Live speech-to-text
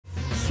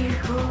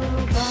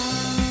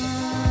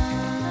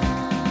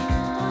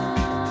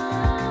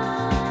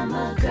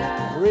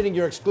We're reading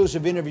your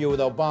exclusive interview with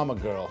Obama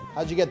Girl.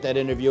 How'd you get that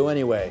interview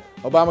anyway?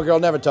 Obama Girl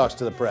never talks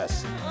to the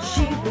press.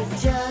 She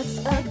was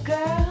just a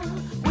girl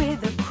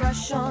with a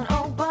crush on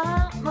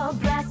Obama,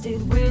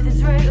 blasted with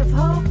his ray of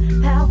hope,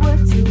 power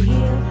to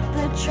heal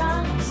the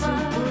trauma.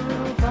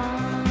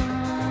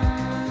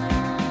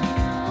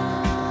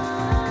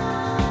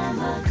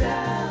 Obama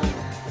Girl.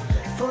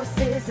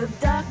 Forces of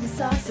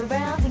darkness are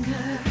surrounding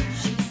her.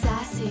 She's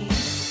sassy,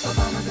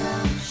 Obama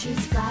Girl.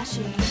 She's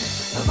flashy,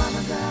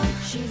 Obama Girl.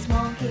 She's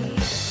wonky,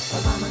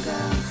 Obama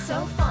Girl.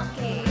 So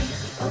funky,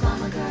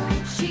 Obama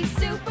Girl. She's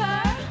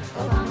super,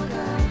 Obama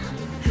Girl.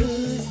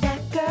 Who's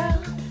that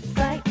girl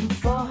fighting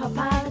for her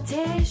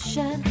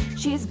politician?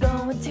 She's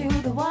going to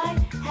the White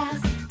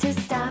House to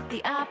stop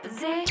the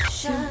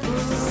opposition.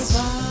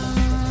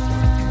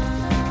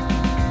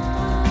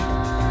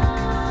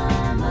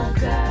 Obama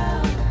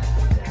Girl.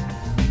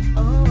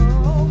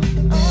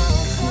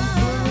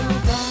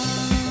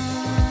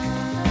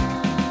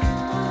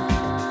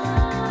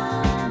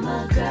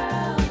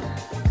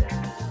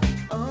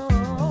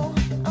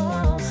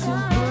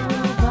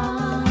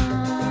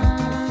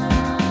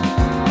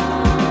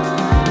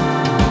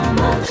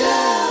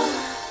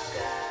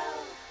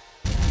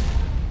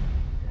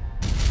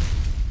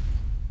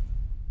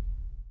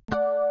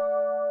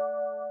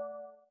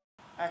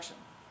 Action.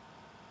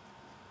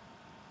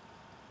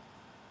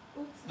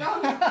 Oops,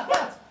 wrong.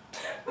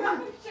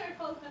 Wrong shirt,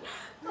 hold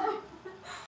on.